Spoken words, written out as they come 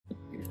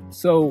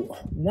So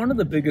one of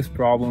the biggest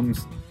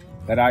problems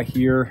that I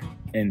hear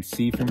and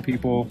see from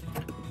people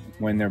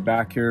when they're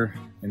back here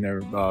in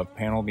their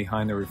panel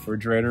behind the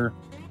refrigerator,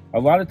 a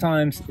lot of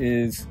times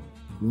is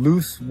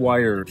loose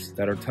wires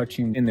that are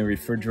touching in the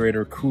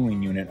refrigerator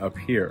cooling unit up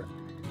here.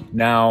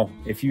 Now,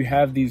 if you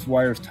have these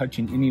wires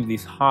touching any of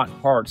these hot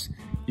parts,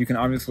 you can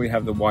obviously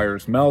have the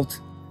wires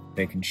melt,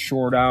 they can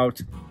short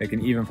out, they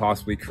can even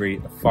possibly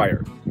create a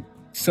fire.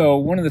 So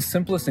one of the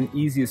simplest and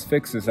easiest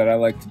fixes that I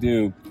like to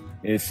do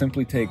is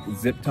simply take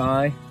zip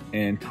tie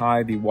and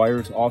tie the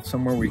wires off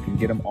somewhere where you can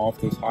get them off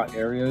those hot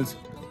areas.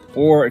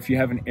 Or if you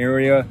have an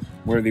area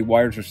where the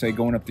wires are, say,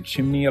 going up the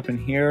chimney up in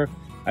here,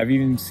 I've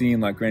even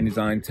seen like Grand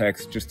Design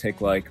techs just take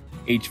like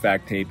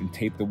HVAC tape and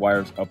tape the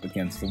wires up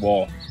against the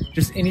wall.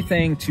 Just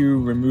anything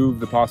to remove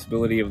the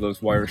possibility of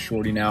those wires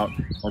shorting out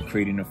or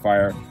creating a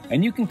fire.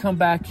 And you can come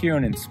back here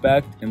and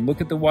inspect and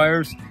look at the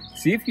wires,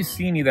 see if you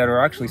see any that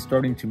are actually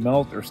starting to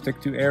melt or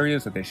stick to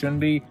areas that they shouldn't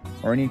be,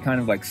 or any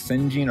kind of like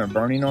singeing or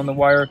burning on the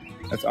wire.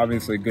 That's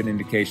obviously a good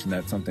indication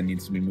that something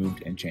needs to be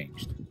moved and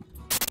changed.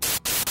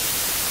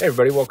 Hey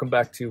everybody, welcome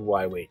back to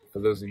Why Wait. For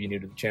those of you new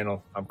to the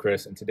channel, I'm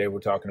Chris, and today we're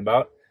talking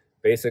about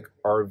basic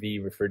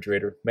RV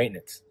refrigerator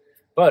maintenance.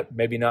 But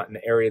maybe not in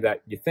the area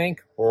that you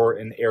think, or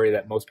in the area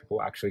that most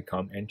people actually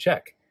come and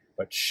check,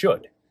 but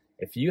should.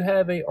 If you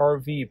have a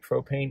RV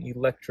propane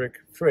electric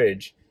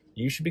fridge,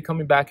 you should be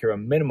coming back here a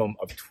minimum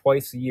of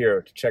twice a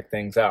year to check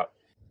things out.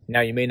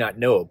 Now, you may not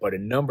know, but a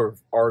number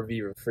of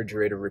RV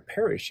refrigerator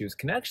repair issues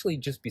can actually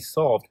just be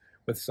solved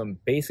with some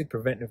basic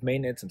preventive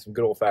maintenance and some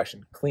good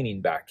old-fashioned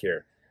cleaning back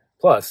here.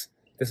 Plus,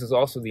 this is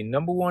also the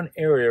 #1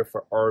 area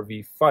for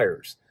RV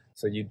fires.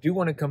 So you do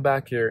want to come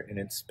back here and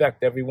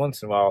inspect every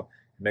once in a while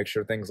and make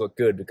sure things look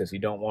good, because you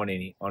don't want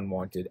any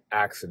unwanted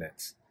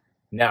accidents.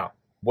 Now,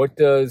 what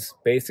does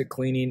basic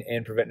cleaning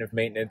and preventive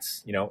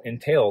maintenance,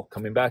 entail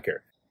coming back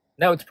here?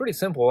 Now, it's pretty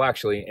simple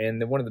actually,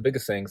 and one of the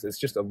biggest things is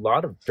just a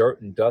lot of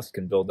dirt and dust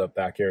can build up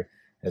back here,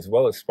 as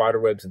well as spider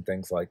webs and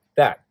things like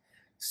that.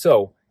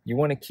 So you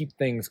want to keep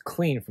things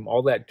clean from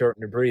all that dirt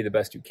and debris the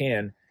best you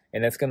can,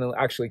 and that's going to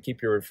actually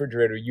keep your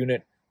refrigerator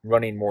unit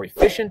running more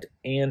efficient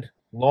and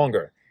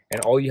longer.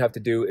 And all you have to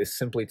do is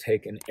simply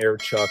take an air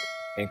chuck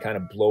and kind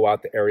of blow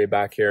out the area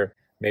back here.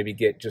 Maybe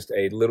get just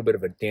a little bit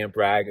of a damp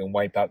rag and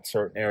wipe out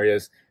certain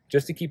areas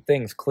just to keep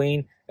things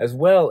clean, as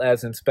well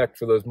as inspect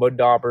for those mud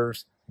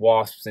daubers,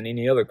 wasps, and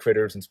any other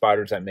critters and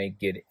spiders that may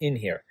get in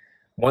here.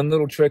 One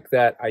little trick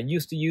that I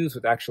used to use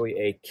was actually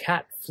a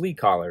cat flea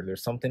collar.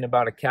 There's something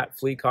about a cat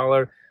flea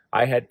collar.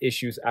 I had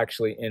issues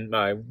actually in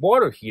my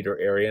water heater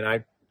area, and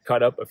I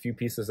cut up a few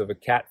pieces of a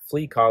cat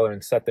flea collar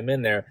and set them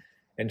in there.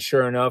 And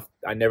sure enough,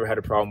 I never had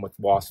a problem with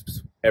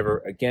wasps ever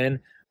again.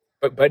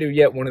 But better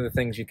yet, one of the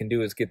things you can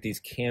do is get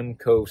these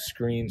Camco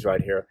screens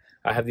right here.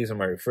 I have these on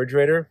my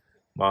refrigerator,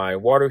 my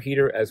water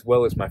heater, as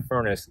well as my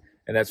furnace.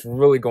 And that's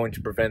really going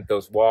to prevent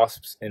those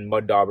wasps and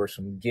mud daubers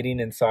from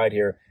getting inside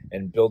here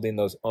and building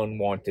those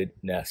unwanted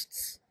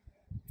nests.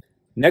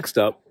 Next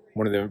up,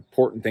 one of the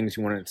important things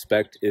you want to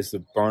inspect is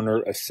the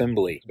burner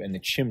assembly and the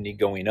chimney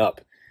going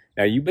up.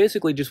 Now, you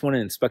basically just want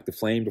to inspect the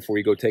flame before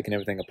you go taking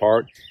everything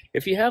apart.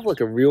 If you have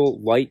like a real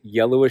light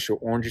yellowish or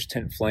orangish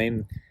tint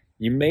flame,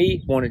 you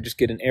may want to just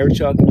get an air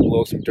chuck and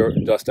blow some dirt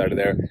and dust out of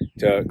there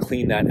to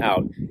clean that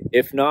out.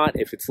 If not,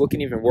 if it's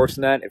looking even worse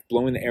than that, if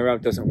blowing the air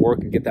out doesn't work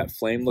and get that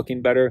flame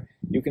looking better,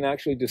 you can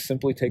actually just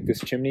simply take this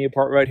chimney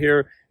apart right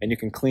here and you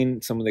can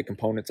clean some of the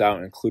components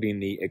out, including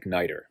the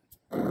igniter.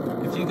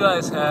 If you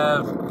guys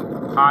have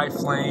high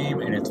flame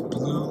and it's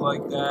blue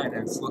like that and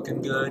it's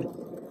looking good,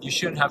 you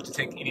shouldn't have to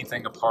take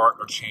anything apart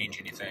or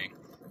change anything.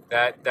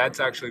 That's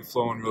actually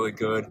flowing really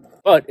good.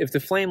 But if the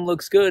flame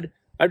looks good,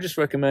 I just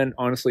recommend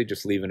honestly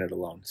just leaving it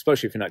alone,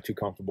 especially if you're not too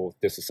comfortable with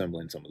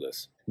disassembling some of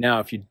this. Now,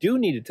 if you do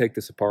need to take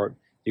this apart,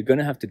 you're going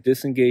to have to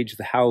disengage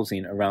the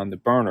housing around the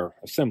burner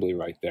assembly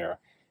right there.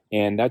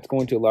 And that's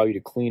going to allow you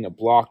to clean a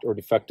blocked or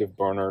defective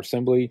burner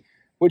assembly,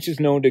 which is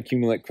known to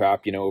accumulate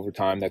crap, over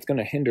time. That's going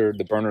to hinder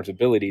the burner's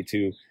ability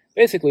to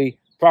basically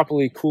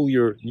properly cool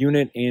your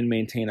unit and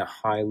maintain a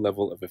high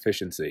level of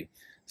efficiency.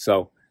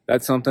 So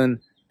that's something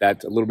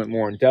that's a little bit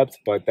more in depth,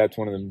 but that's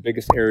one of the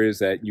biggest areas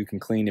that you can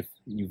clean if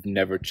you've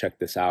never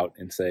checked this out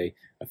in, say,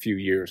 a few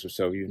years or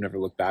so. You've never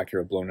looked back here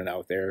or blown it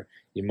out there.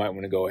 You might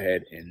want to go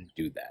ahead and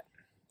do that.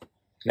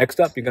 Next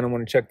up, you're going to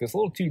want to check this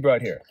little tube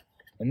right here.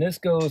 And this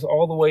goes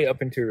all the way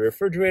up into your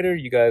refrigerator.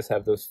 You guys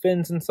have those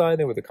fins inside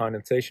there where the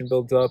condensation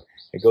builds up.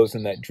 It goes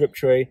in that drip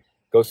tray,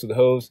 goes through the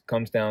hose,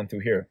 comes down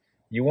through here.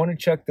 You want to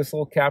check this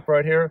little cap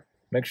right here.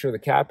 Make sure the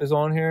cap is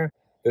on here.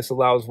 This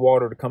allows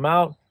water to come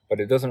out, but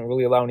it doesn't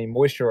really allow any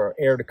moisture or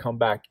air to come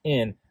back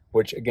in,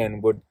 which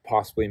again would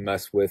possibly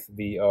mess with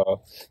the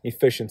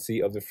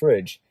efficiency of the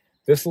fridge.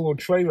 This little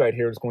tray right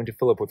here is going to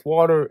fill up with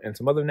water and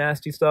some other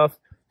nasty stuff.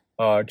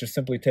 Just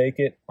simply take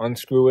it,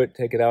 unscrew it,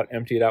 take it out,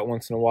 empty it out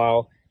once in a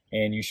while,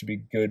 and you should be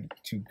good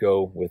to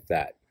go with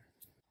that.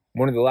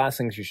 One of the last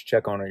things you should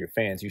check on are your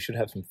fans. You should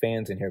have some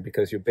fans in here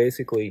because you're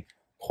basically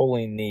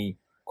pulling the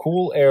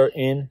cool air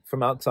in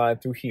from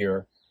outside through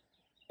here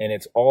and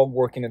it's all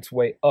working its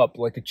way up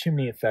like a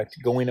chimney effect,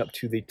 going up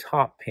to the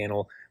top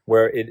panel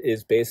where it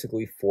is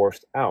basically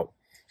forced out.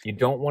 You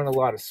don't want a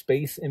lot of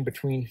space in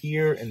between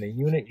here and the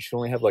unit. You should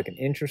only have like an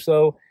inch or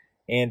so.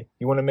 And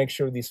you want to make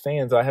sure these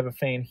fans, I have a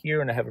fan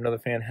here and I have another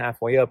fan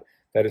halfway up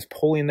that is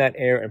pulling that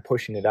air and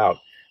pushing it out.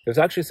 There's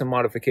actually some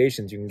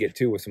modifications you can get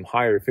to with some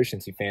higher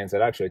efficiency fans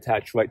that actually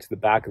attach right to the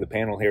back of the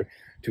panel here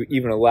to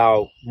even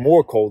allow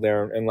more cold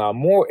air and allow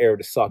more air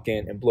to suck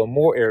in and blow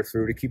more air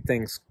through to keep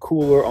things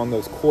cooler on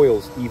those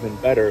coils even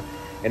better.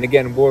 And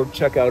again, we'll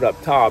check out up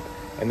top,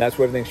 and that's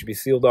where everything should be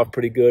sealed off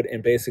pretty good,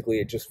 and basically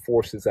it just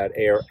forces that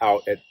air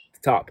out at the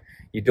top.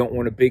 You don't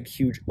want a big,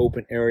 huge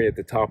open area at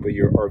the top of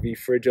your RV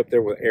fridge up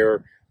there with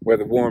air, where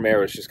the warm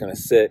air is just going to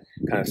sit,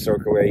 kind of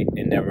circulate,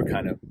 and never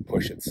kind of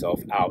push itself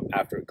out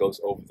after it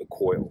goes over the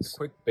coils.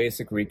 Quick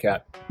basic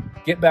recap.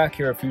 Get back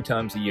here a few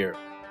times a year.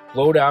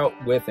 Blow it out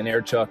with an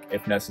air chuck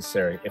if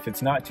necessary. If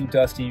it's not too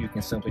dusty, you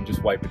can simply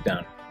just wipe it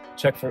down.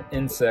 Check for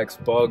insects,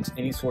 bugs,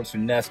 any sorts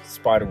of nests,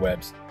 spider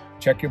webs.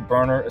 Check your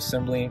burner,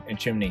 assembly, and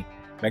chimney.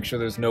 Make sure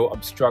there's no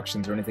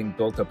obstructions or anything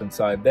built up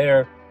inside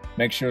there.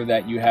 Make sure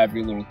that you have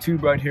your little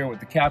tube right here with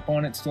the cap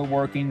on it still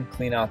working.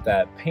 Clean out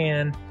that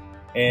pan.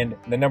 And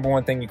the number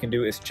one thing you can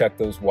do is check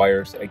those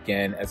wires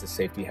again as a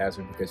safety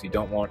hazard, because you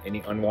don't want any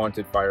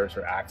unwanted fires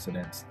or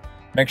accidents.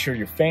 Make sure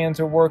your fans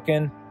are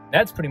working.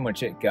 That's pretty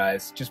much it,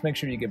 guys. Just make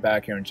sure you get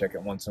back here and check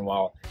it once in a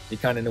while. You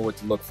kind of know what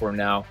to look for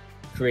now.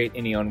 Create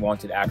any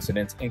unwanted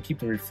accidents and keep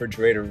the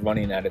refrigerator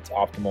running at its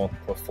optimal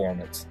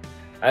performance.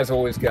 As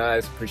always,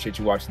 guys, appreciate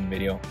you watching the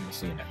video, and we'll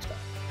see you next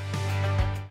time.